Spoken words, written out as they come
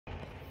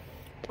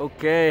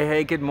Okay,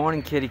 hey, good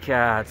morning, kitty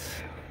cats.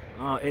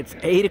 It's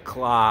 8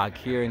 o'clock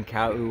here in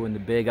Kau in the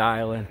Big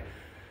Island.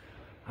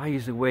 I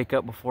usually wake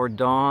up before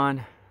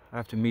dawn. I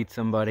have to meet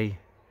somebody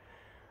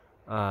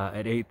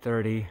at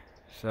 8:30,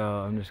 so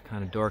I'm just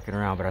kind of dorking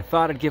around. But I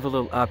thought I'd give a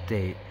little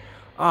update.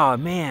 Oh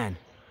man,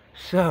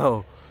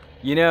 so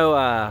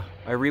I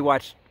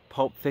rewatched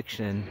Pulp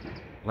Fiction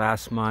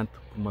last month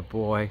with my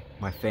boy,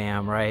 my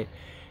fam, right?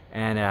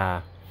 And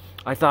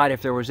I thought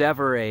if there was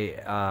ever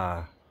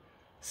a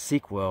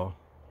sequel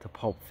to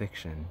Pulp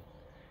Fiction,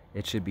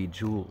 it should be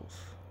Jules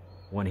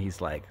when he's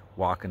like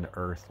walking the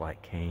earth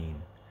like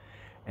Cain.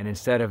 And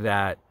instead of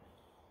that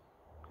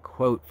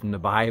quote from the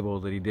Bible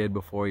that he did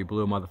before he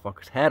blew a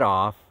motherfucker's head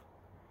off,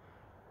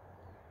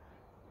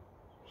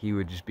 he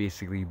would just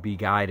basically be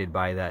guided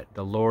by that.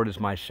 The Lord is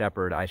my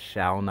shepherd, I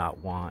shall not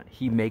want.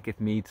 He maketh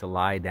me to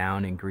lie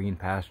down in green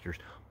pastures.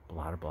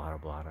 Blada,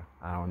 blada, blada.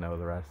 I don't know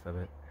the rest of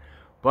it.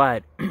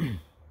 But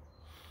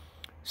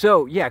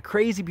so yeah,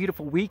 crazy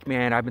beautiful week,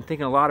 man. I've been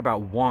thinking a lot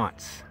about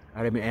wants.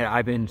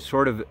 I've been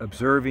sort of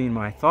observing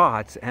my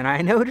thoughts, and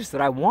I noticed that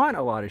I want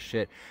a lot of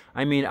shit.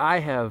 I mean, I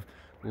have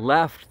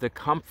left the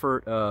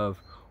comfort of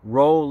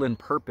role and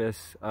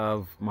purpose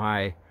of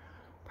my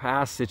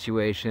past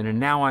situation, and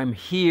now I'm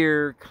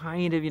here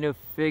kind of,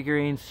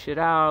 figuring shit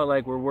out.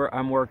 Like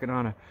I'm working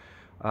on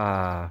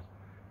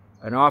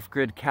an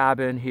off-grid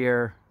cabin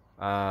here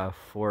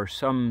for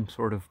some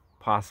sort of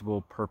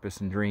possible purpose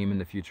and dream in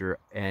the future,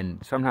 and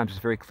sometimes it's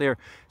very clear,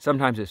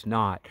 sometimes it's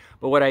not.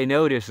 But what I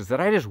notice is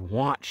that I just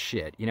want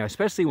shit,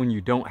 especially when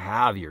you don't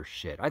have your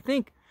shit. I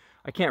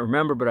can't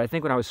remember, but I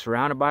think when I was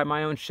surrounded by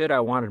my own shit, I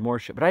wanted more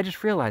shit. But I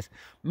just realized,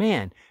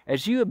 man,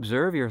 as you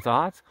observe your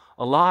thoughts,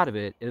 a lot of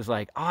it is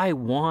like, I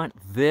want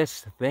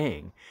this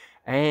thing,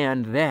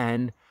 and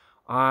then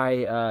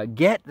I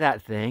get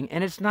that thing,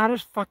 and it's not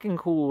as fucking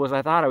cool as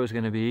I thought it was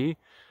going to be.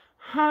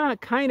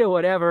 Kind of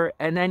whatever.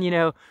 And then,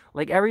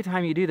 like every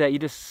time you do that, you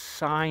just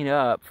sign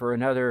up for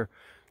another,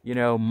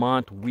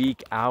 month,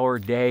 week, hour,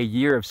 day,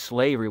 year of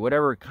slavery,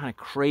 whatever kind of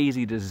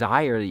crazy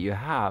desire that you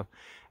have.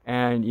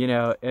 And,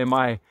 in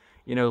my,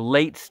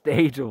 late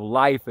stage of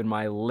life, in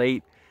my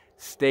late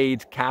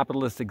stage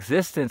capitalist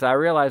existence, I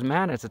realized,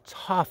 man, it's a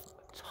tough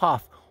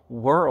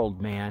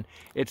world, man.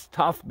 It's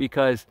tough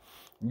because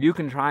you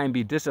can try and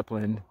be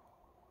disciplined,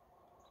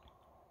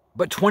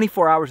 but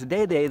 24 hours a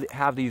day, they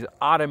have these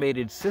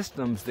automated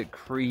systems that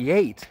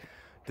create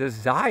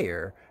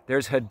desire.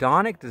 There's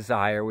hedonic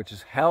desire, which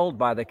is held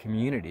by the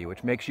community,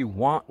 which makes you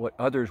want what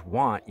others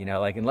want.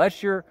 Like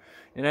unless you're,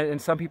 and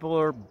some people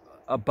are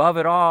above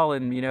it all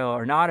and,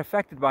 are not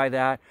affected by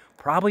that.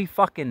 Probably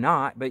fucking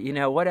not, but,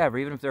 whatever,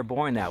 even if they're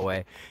born that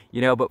way.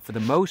 But for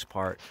the most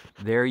part,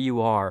 there you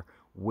are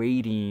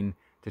waiting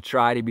to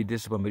try to be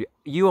disciplined, but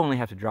you only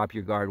have to drop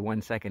your guard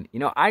 1 second.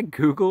 I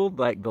Googled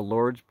like the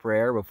Lord's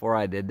Prayer before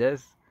I did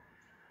this,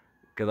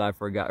 because I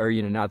forgot, or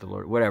not the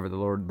Lord, whatever, the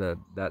Lord,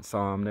 that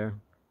psalm there.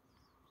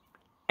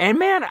 And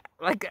man,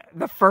 like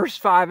the first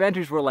 5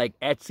 entries were like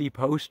Etsy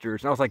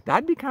posters, and I was like,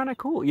 that'd be kind of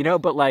cool,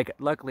 but like,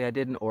 luckily I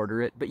didn't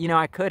order it, but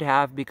I could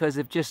have, because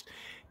if just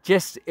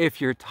if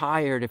you're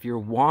tired, if you're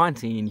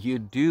wanting, you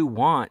do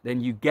want,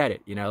 then you get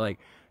it, like,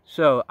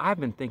 so I've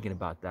been thinking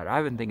about that.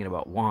 I've been thinking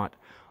about want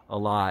a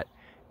lot,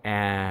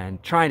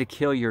 and trying to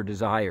kill your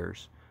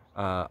desires.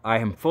 I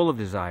am full of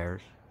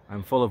desires.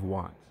 I'm full of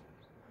wants.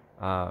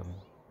 But,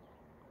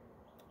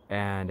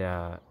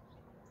 I'm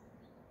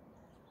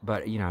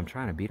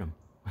trying to beat them,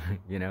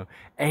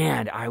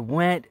 And I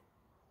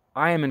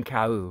am in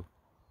Kau.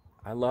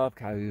 I love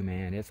Kau,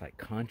 man. It's like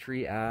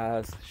country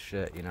ass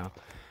shit,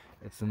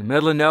 It's in the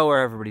middle of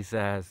nowhere, everybody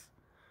says.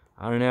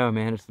 I don't know,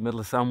 man. It's the middle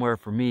of somewhere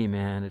for me,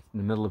 man. It's in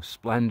the middle of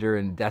splendor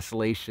and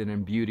desolation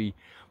and beauty.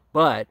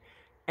 But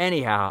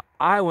anyhow,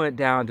 I went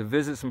down to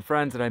visit some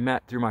friends that I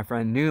met through my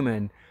friend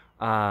Newman,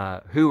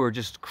 who were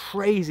just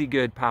crazy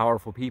good,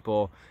 powerful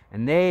people.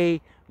 And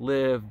they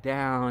live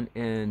down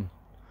in,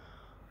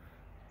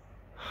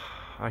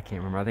 I can't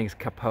remember, I think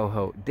it's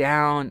Kapoho,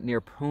 down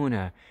near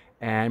Puna.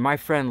 And my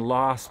friend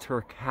lost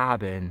her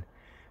cabin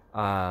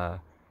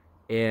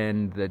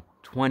in the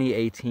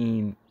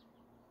 2018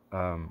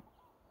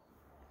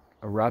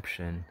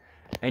 eruption.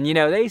 And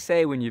they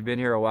say when you've been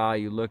here a while,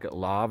 you look at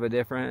lava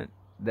different.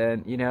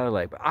 Then,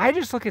 like, but I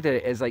just look at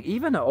it as like,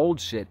 even the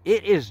old shit,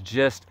 it is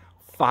just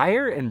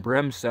fire and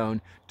brimstone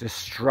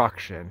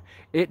destruction.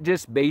 It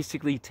just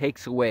basically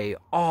takes away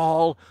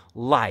all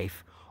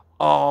life,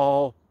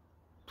 all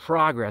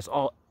progress,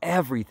 all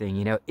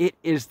everything, it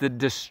is the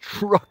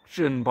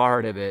destruction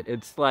part of it.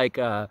 It's like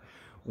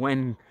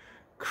when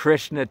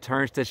Krishna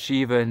turns to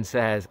Shiva and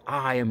says,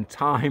 I am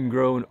time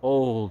grown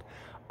old.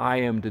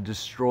 I am the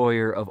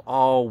destroyer of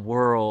all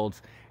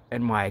worlds,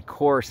 and my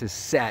course is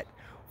set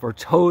for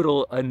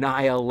total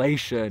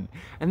annihilation.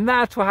 And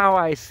that's how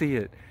I see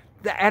it.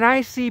 And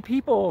I see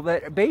people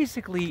that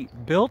basically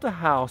built a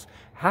house,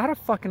 had a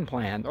fucking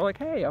plan. They're like,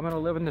 hey, I'm gonna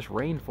live in this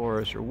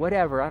rainforest or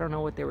whatever. I don't know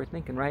what they were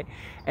thinking, right?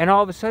 And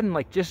all of a sudden,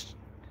 like, just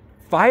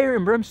fire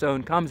and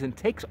brimstone comes and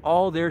takes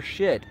all their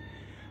shit.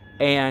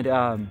 And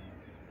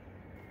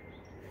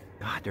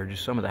God, they're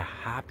just some of the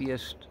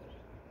happiest,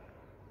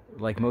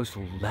 like most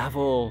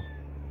level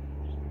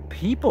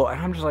people.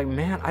 And I'm just like,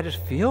 man, I just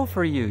feel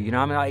for you. You know,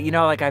 I mean, you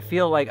know, like I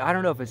feel like, I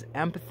don't know if it's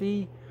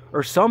empathy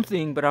or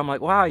something, but I'm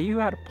like, wow, you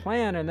had a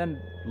plan and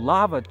then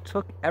lava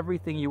took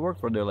everything you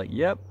worked for. They're like,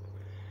 yep.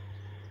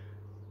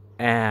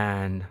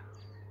 And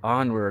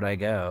onward I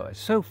go. It's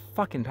so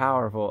fucking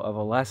powerful of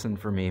a lesson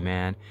for me,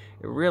 man.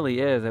 It really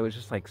is. It was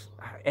just like,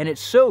 and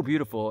it's so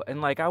beautiful.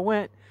 And like I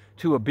went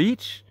to a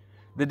beach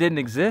that didn't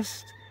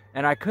exist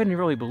and I couldn't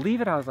really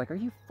believe it. I was like, are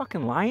you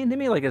fucking lying to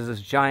me? Like, it's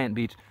this giant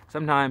beach.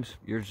 Sometimes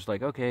you're just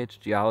like, okay, it's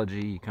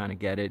geology. You kind of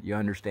get it. You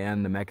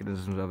understand the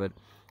mechanisms of it.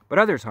 But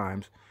other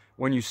times,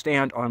 when you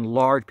stand on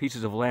large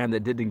pieces of land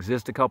that didn't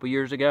exist a couple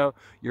years ago,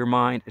 your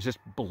mind is just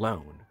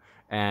blown.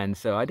 And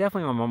so I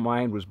definitely, my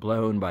mind was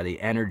blown by the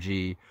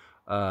energy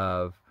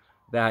of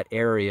that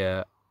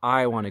area.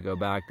 I want to go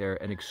back there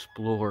and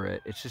explore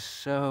it. It's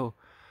just so,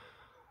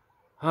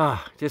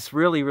 just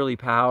really, really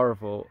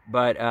powerful.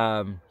 But,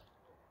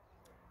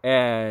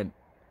 and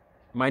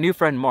my new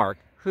friend Mark,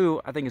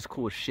 who I think is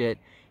cool as shit,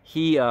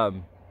 he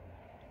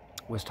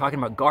was talking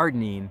about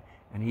gardening,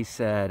 and he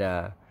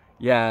said,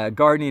 yeah,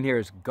 gardening here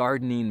is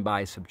gardening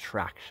by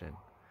subtraction,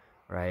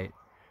 right?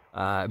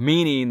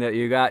 Meaning that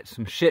you got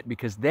some shit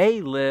because they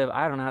live,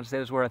 I don't know how to say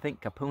this word, I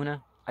think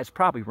Kapuna. It's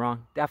probably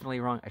wrong, definitely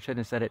wrong. I shouldn't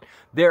have said it.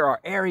 There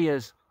are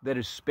areas that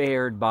is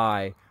spared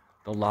by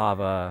the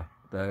lava,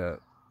 the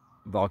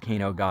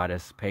volcano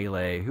goddess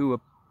Pele, who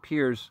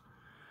appears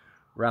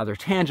rather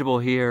tangible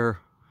here,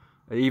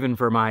 even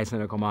for my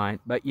cynical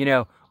mind. But you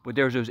know, but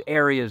there's those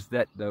areas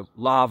that the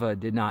lava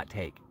did not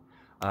take.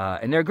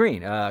 And they're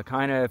green.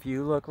 Kind of, if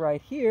you look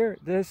right here,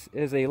 this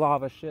is a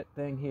lava shit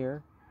thing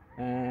here.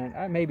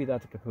 And maybe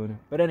that's a Kapuna.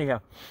 But anyhow,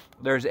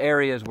 there's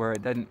areas where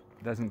it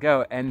doesn't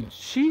go. And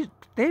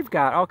they've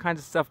got all kinds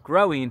of stuff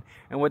growing.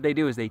 And what they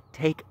do is they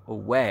take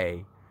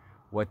away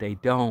what they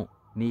don't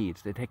need.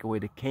 So they take away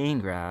the cane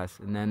grass.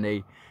 And then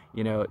they,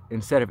 you know,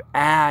 instead of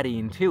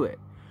adding to it.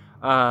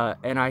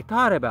 And I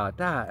thought about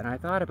that. And I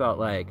thought about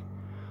like,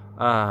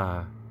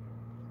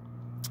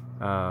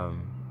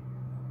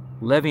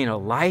 living a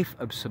life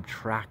of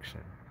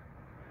subtraction,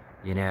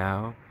 you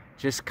know,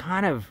 just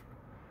kind of,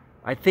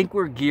 I think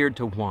we're geared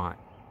to want,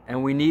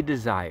 and we need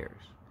desires.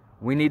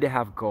 We need to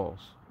have goals,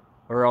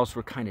 or else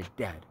we're kind of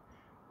dead.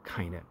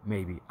 Kind of,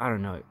 maybe. I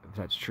don't know if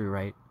that's true,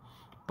 right?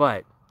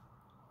 But,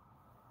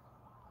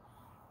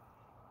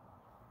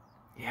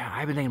 yeah,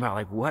 I've been thinking about,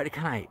 like, what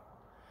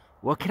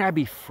can I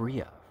be free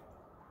of?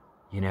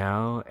 You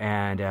know?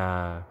 And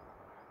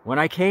when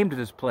I came to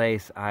this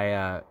place,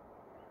 I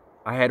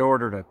had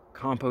ordered a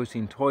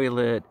composting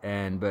toilet,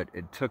 but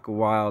it took a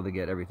while to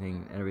get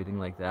everything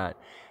like that.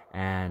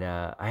 And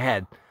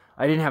I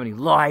didn't have any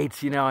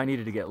lights, you know. I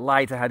needed to get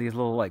lights. I had these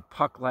little like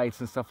puck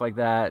lights and stuff like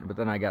that. But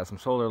then I got some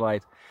solar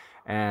lights,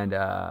 and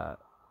oh,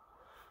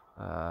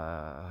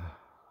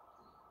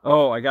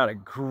 I got a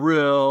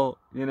grill,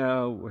 you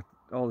know, with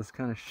all this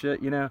kind of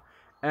shit, you know.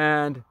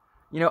 And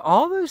you know,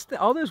 all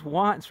those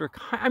wants were,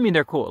 I mean,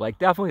 they're cool. Like,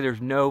 definitely, there's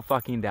no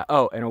fucking doubt.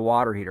 Oh, and a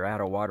water heater. I had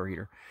a water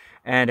heater,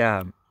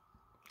 and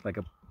like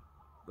a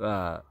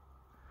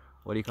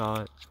what do you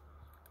call it?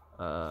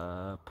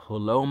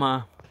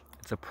 Paloma.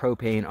 It's a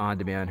propane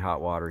on-demand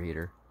hot water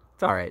heater.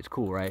 It's all right. It's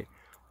cool, right?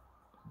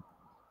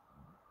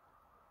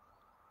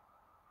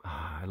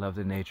 I love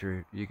the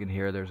nature. You can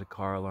hear there's a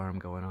car alarm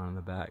going on in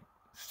the back.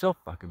 It's so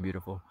fucking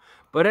beautiful.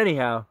 But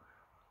anyhow,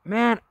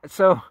 man,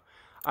 so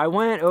I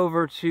went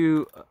over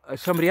to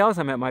somebody else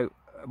I met,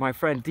 my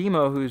friend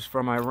Demo, who's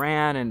from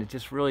Iran, and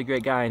just really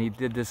great guy, and he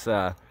did this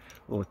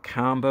little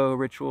combo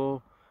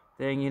ritual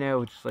thing, you know,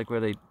 which is like where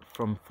they,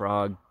 from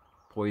frog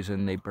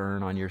poison, they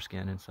burn on your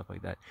skin and stuff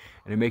like that,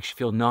 and it makes you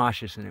feel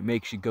nauseous, and it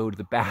makes you go to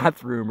the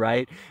bathroom,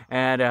 right?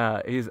 And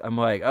I'm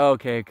like, oh,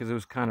 okay, because it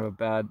was kind of a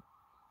bad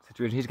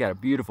situation. He's got a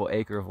beautiful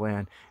acre of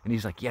land, and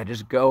he's like, yeah,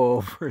 just go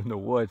over in the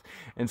woods.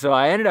 And so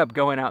I ended up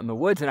going out in the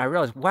woods, and I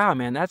realized, wow,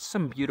 man, that's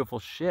some beautiful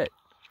shit.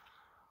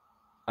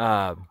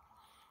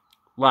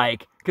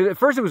 Like, because at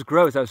first it was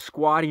gross. I was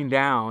squatting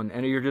down,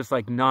 and you're just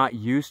like not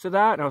used to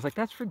that, and I was like,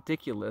 that's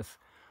ridiculous.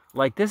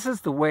 Like, this is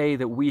the way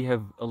that we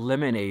have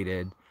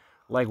eliminated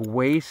like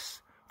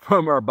waste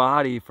from our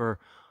body for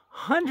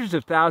hundreds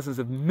of thousands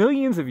of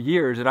millions of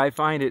years, and I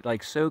find it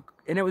like so,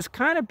 and it was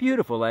kind of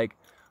beautiful. Like,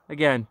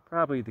 again,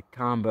 probably the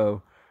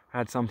combo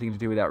had something to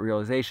do with that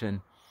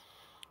realization,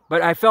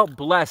 but I felt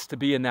blessed to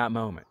be in that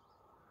moment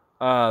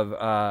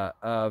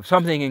of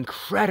something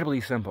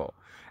incredibly simple,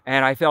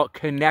 and I felt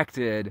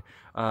connected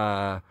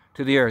to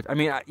the earth. I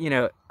mean, you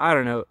know, I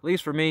don't know, at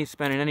least for me,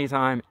 spending any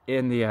time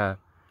in the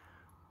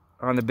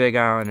on the Big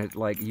Island, it,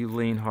 like, you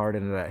lean hard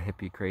into that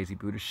hippie crazy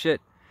Buddhist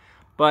shit,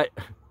 but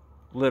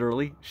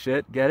literally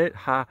shit, get it?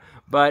 Ha.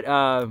 But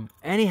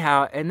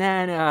anyhow, and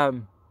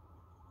then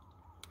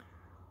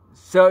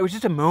so it was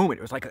just a moment.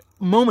 It was like a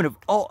moment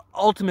of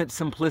ultimate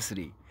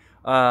simplicity,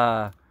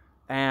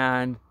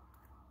 and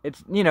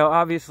it's, you know,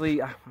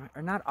 obviously,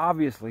 or not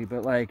obviously,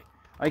 but like,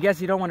 I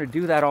guess you don't want to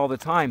do that all the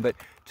time, but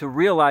to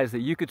realize that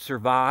you could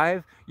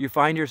survive, you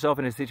find yourself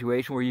in a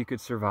situation where you could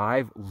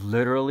survive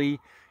literally,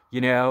 you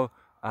know,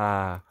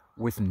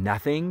 with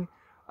nothing.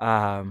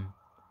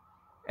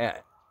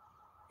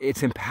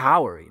 It's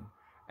empowering.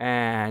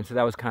 And so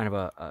that was kind of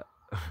a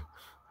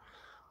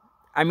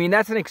I mean,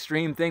 that's an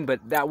extreme thing, but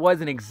that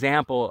was an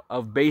example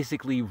of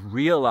basically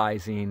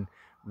realizing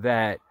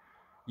that,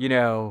 you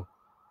know,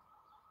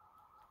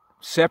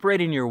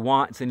 separating your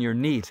wants and your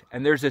needs.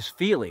 And there's this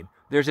feeling,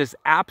 there's this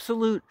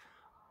absolute,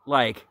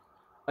 like,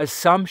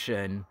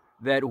 assumption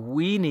that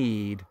we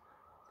need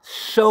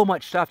so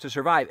much stuff to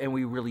survive, and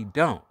we really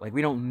don't. Like,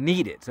 we don't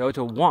need it, so it's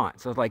a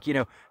want. So it's like, you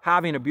know,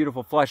 having a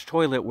beautiful flush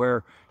toilet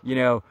where, you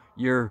know,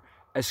 your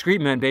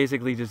excrement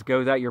basically just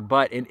goes out your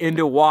butt and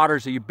into water,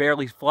 so you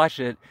barely flush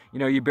it, you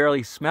know, you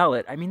barely smell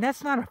it. I mean,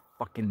 that's not a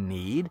fucking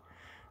need.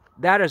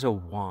 That is a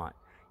want.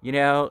 You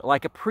know,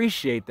 like,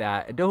 appreciate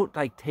that. Don't,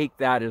 like, take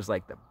that as,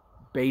 like, the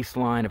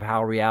baseline of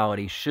how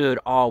reality should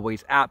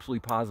always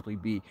absolutely positively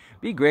be.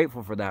 Be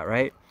grateful for that,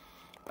 right?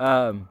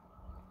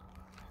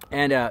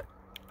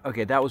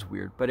 Okay, that was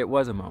weird, but it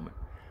was a moment.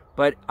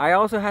 But I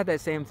also had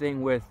that same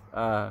thing with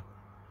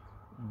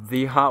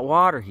the hot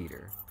water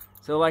heater.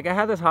 So, like, I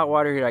had this hot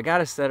water heater, I got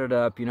to set it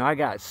up, you know, I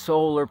got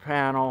solar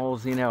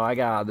panels, you know, I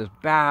got this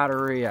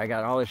battery, I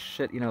got all this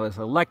shit, you know, this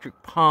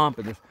electric pump,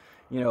 and this,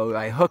 you know,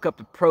 I hook up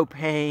the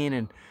propane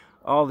and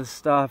all this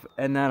stuff,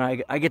 and then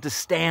I get to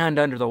stand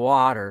under the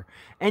water.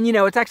 And, you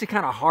know, it's actually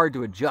kind of hard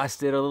to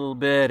adjust it a little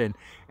bit, and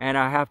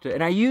I have to,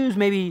 and I use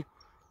maybe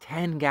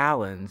 10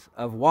 gallons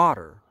of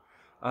water,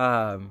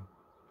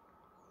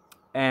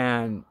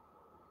 and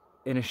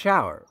in a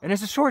shower, and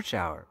it's a short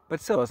shower,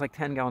 but still it's like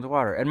 10 gallons of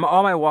water, and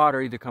all my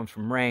water either comes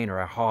from rain or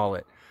I haul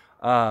it,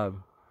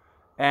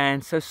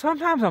 and so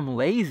sometimes I'm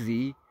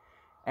lazy,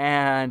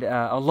 and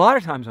a lot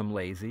of times I'm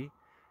lazy,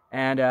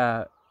 and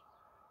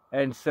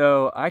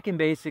so I can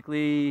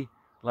basically,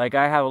 like,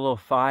 I have a little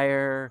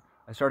fire,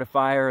 I start a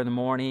fire in the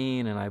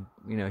morning, and I,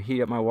 you know,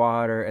 heat up my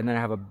water, and then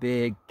I have a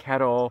big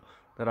kettle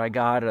that I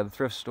got at the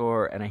thrift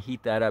store, and I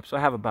heat that up, so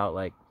I have about,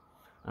 like,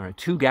 I don't know,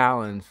 2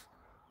 gallons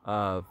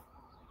of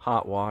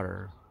hot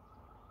water,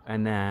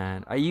 and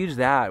then I use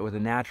that with a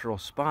natural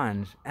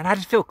sponge, and I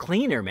just feel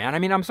cleaner, man. I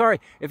mean, I'm sorry,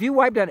 if you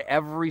wipe down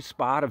every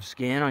spot of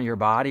skin on your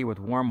body with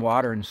warm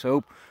water and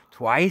soap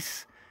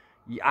twice,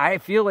 I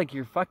feel like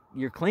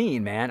you're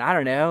clean, man. I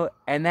don't know.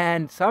 And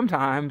then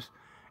sometimes,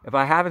 if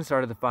I haven't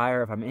started the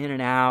fire, if I'm in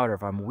and out, or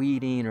if I'm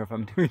weeding, or if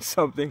I'm doing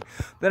something,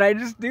 then I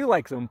just do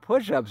like some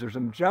push-ups or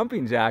some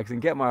jumping jacks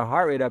and get my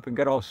heart rate up and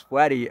get all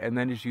sweaty, and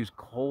then just use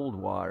cold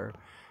water.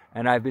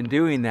 And I've been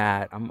doing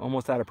that. I'm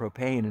almost out of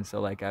propane, and so,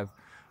 like, I've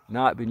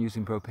not been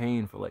using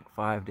propane for like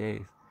 5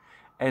 days.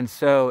 And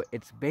so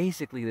it's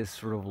basically this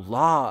sort of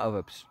law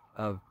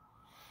of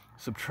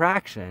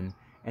subtraction.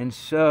 And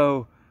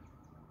so,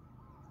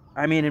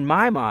 I mean, in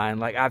my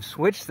mind, like, I've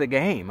switched the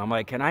game. I'm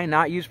like, can I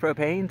not use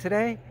propane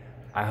today?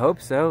 I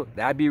hope so.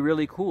 That'd be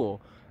really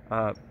cool.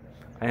 I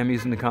am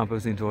using the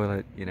composting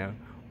toilet, you know,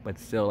 but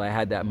still, I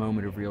had that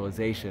moment of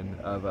realization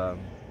of,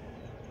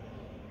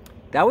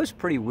 that was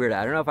pretty weird.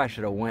 I don't know if I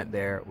should have went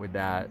there with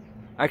that.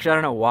 Actually, I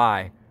don't know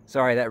why.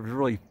 Sorry, that was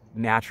really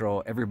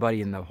natural.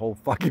 Everybody in the whole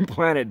fucking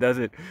planet does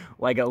it,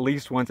 like, at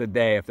least once a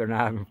day if they're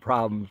not having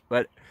problems.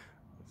 But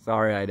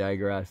sorry, I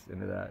digressed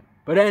into that.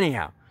 But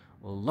anyhow,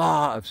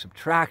 law of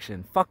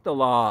subtraction. Fuck the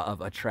law of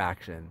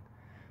attraction.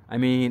 I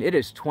mean, it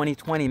is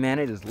 2020, man.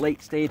 It is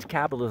late stage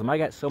capitalism. I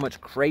got so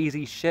much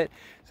crazy shit.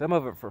 Some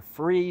of it for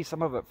free,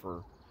 some of it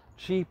for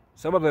cheap,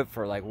 some of it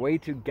for, like, way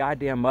too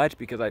goddamn much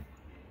because I,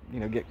 you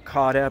know, get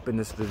caught up in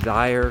this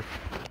desire,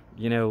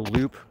 you know,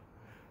 loop.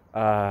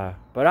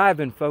 But I've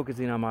been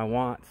focusing on my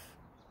wants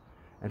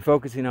and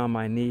focusing on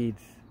my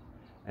needs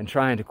and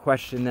trying to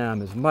question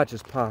them as much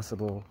as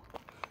possible,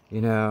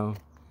 you know.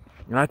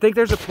 And I think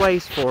there's a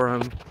place for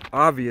them,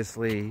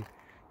 obviously,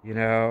 you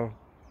know.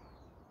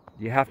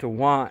 You have to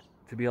want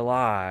to be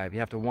alive. You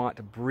have to want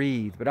to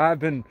breathe. But I've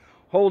been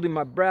holding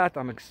my breath.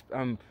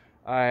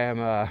 I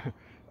am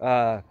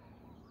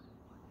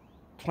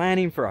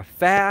planning for a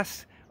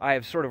fast. I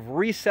have sort of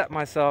reset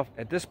myself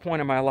at this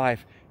point in my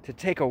life to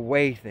take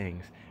away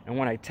things. And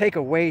when I take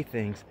away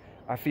things,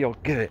 I feel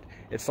good.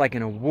 It's like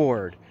an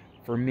award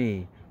for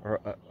me, or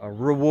a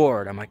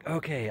reward. I'm like,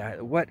 okay,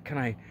 what can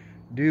I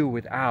do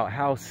without?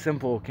 How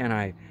simple can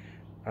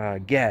I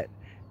get?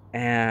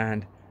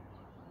 And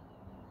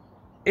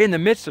in the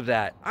midst of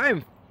that,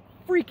 I'm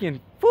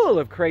freaking full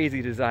of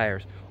crazy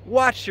desires.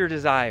 Watch your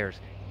desires.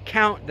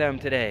 Count them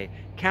today.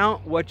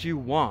 Count what you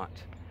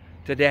want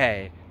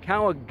today.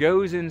 Count what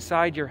goes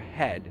inside your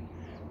head.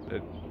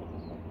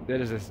 That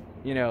is this,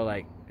 you know,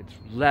 like, it's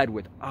led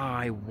with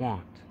I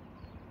want.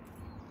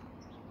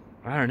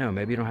 I don't know,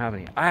 maybe you don't have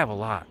any. I have a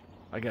lot.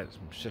 I got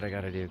some shit I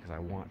gotta do because I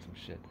want some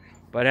shit.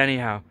 But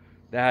anyhow,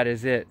 that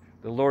is it.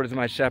 The Lord is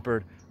my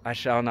shepherd, I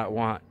shall not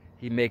want.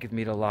 He maketh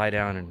me to lie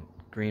down in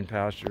green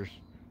pastures.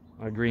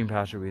 A green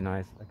pasture would be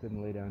nice. I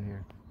couldn't lay down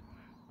here.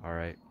 All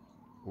right.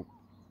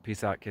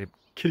 Peace out,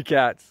 kitty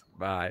cats.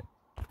 Bye.